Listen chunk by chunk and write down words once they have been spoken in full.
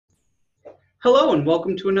Hello and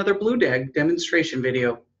welcome to another BlueDAG demonstration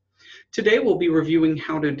video. Today we'll be reviewing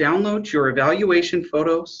how to download your evaluation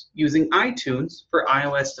photos using iTunes for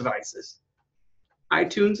iOS devices.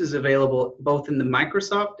 iTunes is available both in the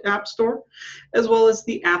Microsoft App Store as well as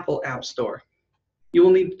the Apple App Store. You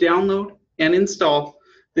will need to download and install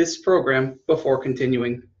this program before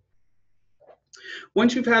continuing.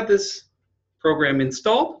 Once you've had this program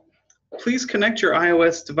installed, please connect your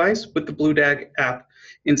iOS device with the BlueDAG app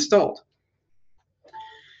installed.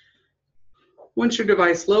 Once your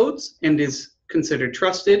device loads and is considered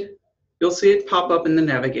trusted, you'll see it pop up in the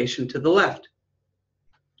navigation to the left.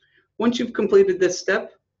 Once you've completed this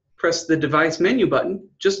step, press the device menu button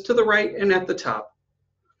just to the right and at the top.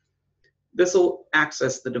 This will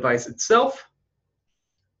access the device itself.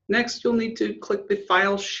 Next, you'll need to click the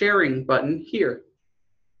File Sharing button here.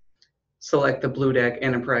 Select the BlueDAG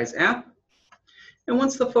Enterprise app, and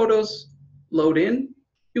once the photos load in,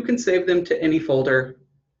 you can save them to any folder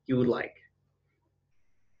you would like.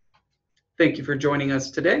 Thank you for joining us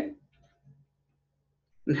today,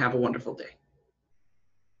 and have a wonderful day.